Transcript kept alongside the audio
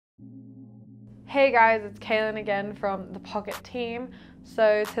Hey guys, it's Kaylin again from the Pokit team.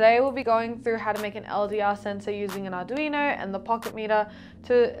 So today we'll be going through how to make an LDR sensor using an Arduino and the Pokit Meter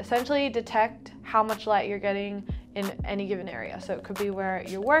to essentially detect how much light you're getting in any given area. So it could be where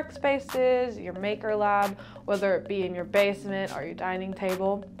your workspace is, your maker lab, whether it be in your basement or your dining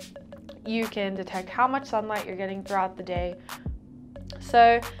table. You can detect how much sunlight you're getting throughout the day.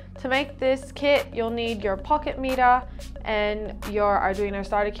 So to make this kit, you'll need your Pokit Meter and your Arduino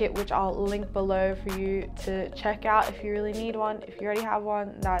starter kit, which I'll link below for you to check out if you really need one. If you already have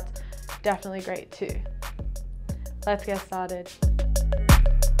one, that's definitely great too. Let's get started.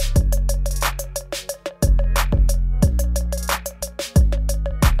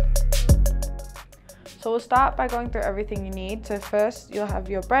 So we'll start by going through everything you need. So first you'll have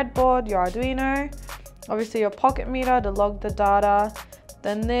your breadboard, your Arduino, obviously your Pokit Meter to log the data.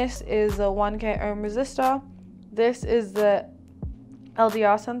 Then this is a 1K ohm resistor. This is the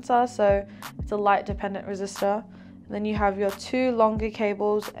LDR sensor, so it's a light dependent resistor. And then you have your 2 longer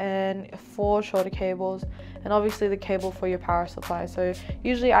cables and 4 shorter cables, and obviously the cable for your power supply. So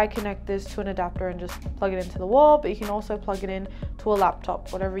usually I connect this to an adapter and just plug it into the wall, but you can also plug it in to a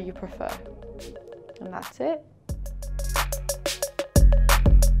laptop, whatever you prefer. And that's it.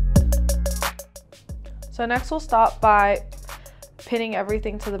 So next we'll start by pinning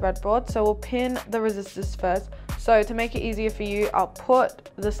everything to the breadboard. So we'll pin the resistors first. So to make it easier for you, I'll put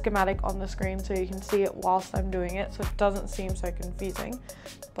the schematic on the screen so you can see it whilst I'm doing it, so it doesn't seem so confusing.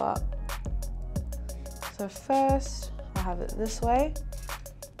 But so first I'll have it this way.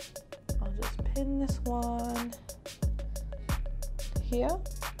 I'll just pin this one here,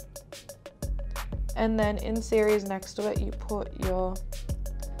 and then in series next to it you put your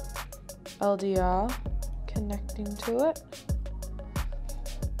LDR connecting to it.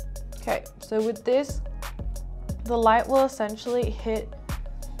 Okay, so with this, the light will essentially hit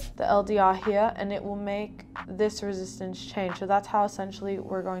the LDR here and it will make this resistance change. So that's how essentially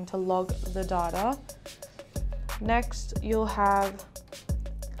we're going to log the data. Next, you'll have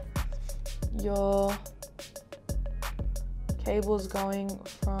your cables going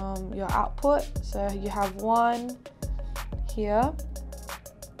from your output. So you have one here,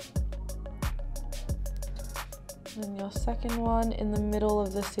 and your second one in the middle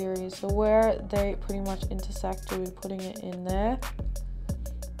of the series. So where they pretty much intersect, you'll be putting it in there.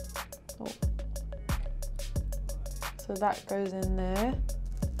 Oh. So that goes in there.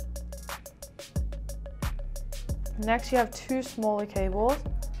 Next you have 2 smaller cables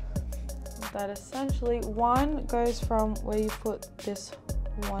that essentially, one goes from where you put this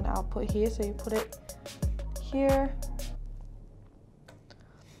one output here. So you put it here,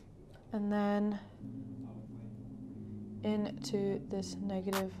 and then into this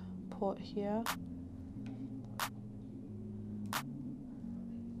negative port here,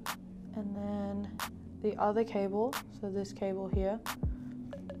 and then the other cable, so this cable here,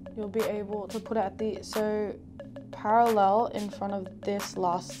 you'll be able to put it at the parallel in front of this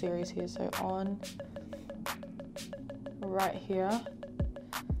last series here, so on right here,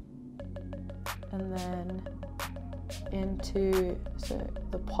 and then into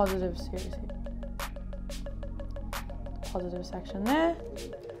the positive series here. Positive section there.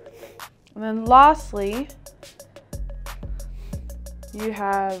 And then lastly, you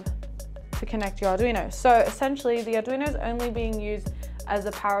have to connect your Arduino. So essentially the Arduino is only being used as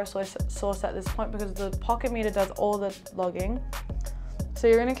a power source at this point because the Pokit Meter does all the logging. So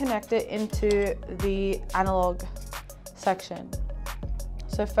you're going to connect it into the analog section.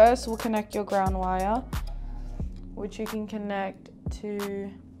 So first we'll connect your ground wire, which you can connect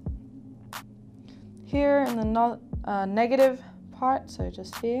to here in the negative part, so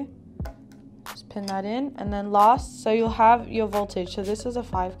just here, just pin that in. And then last, so you'll have your voltage. So this is a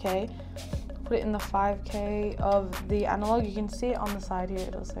 5K, put it in the 5K of the analog. You can see it on the side here,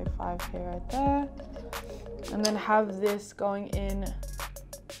 it'll say 5K right there. And then have this going in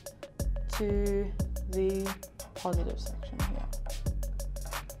to the positive section here.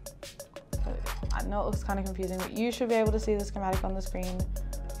 So I know it looks kind of confusing, but you should be able to see the schematic on the screen,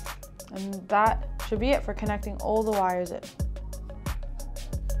 and that should be it for connecting all the wires in.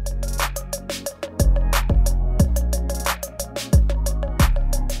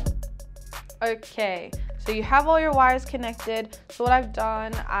 Okay, so you have all your wires connected. So what I've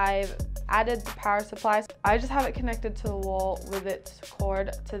done, I've added the power supplies. I just have it connected to the wall with its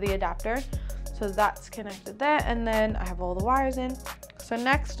cord to the adapter. So that's connected there, and then I have all the wires in. So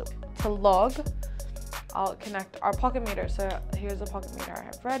next, to log, I'll connect our Pokit Meter. So here's the Pokit Meter I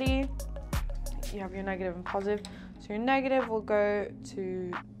have ready. You have your negative and positive. So your negative will go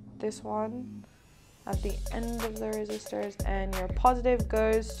to this one, at the end of the resistors, and your positive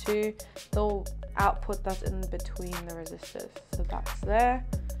goes to the output that's in between the resistors. So that's there.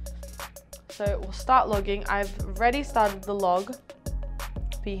 So we'll start logging. I've already started the log,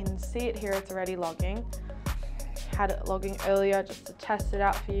 but you can see it here, it's already logging. Had it logging earlier just to test it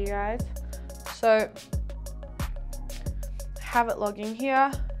out for you guys. So have it logging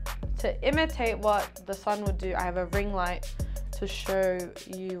here. To imitate what the sun would do, I have a ring light to show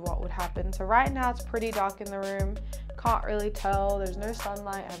you what would happen. So right now it's pretty dark in the room. Can't really tell, there's no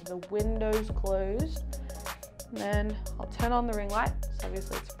sunlight. I have the windows closed. And then I'll turn on the ring light. So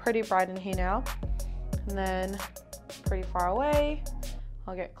obviously it's pretty bright in here now. And then pretty far away,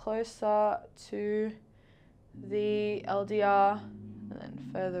 I'll get closer to the LDR and then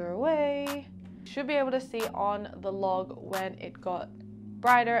further away. You should be able to see on the log when it got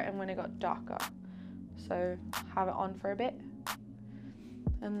brighter and when it got darker. So have it on for a bit.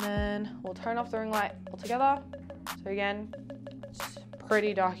 And then we'll turn off the ring light altogether. So again, it's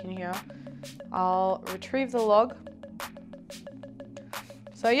pretty dark in here. I'll retrieve the log.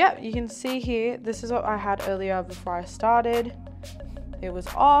 So yeah, you can see here, this is what I had earlier before I started. It was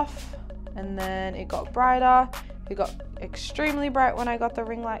off, and then it got brighter. It got extremely bright when I got the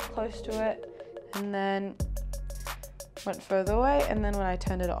ring light close to it, and then went further away, and then when I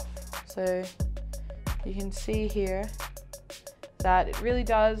turned it off. So you can see here that it really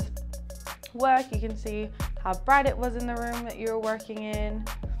does work. You can see how bright it was in the room that you were working in.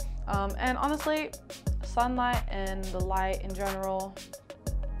 And honestly, sunlight and the light in general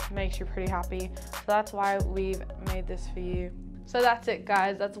makes you pretty happy. So that's why we've made this for you. So that's it,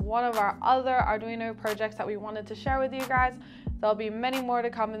 guys. That's one of our other Arduino projects that we wanted to share with you guys. There'll be many more to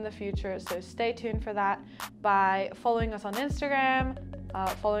come in the future, so stay tuned for that by following us on Instagram,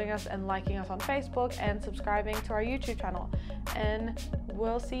 following us and liking us on Facebook, and subscribing to our YouTube channel. And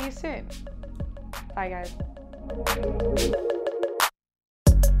we'll see you soon. Bye, guys.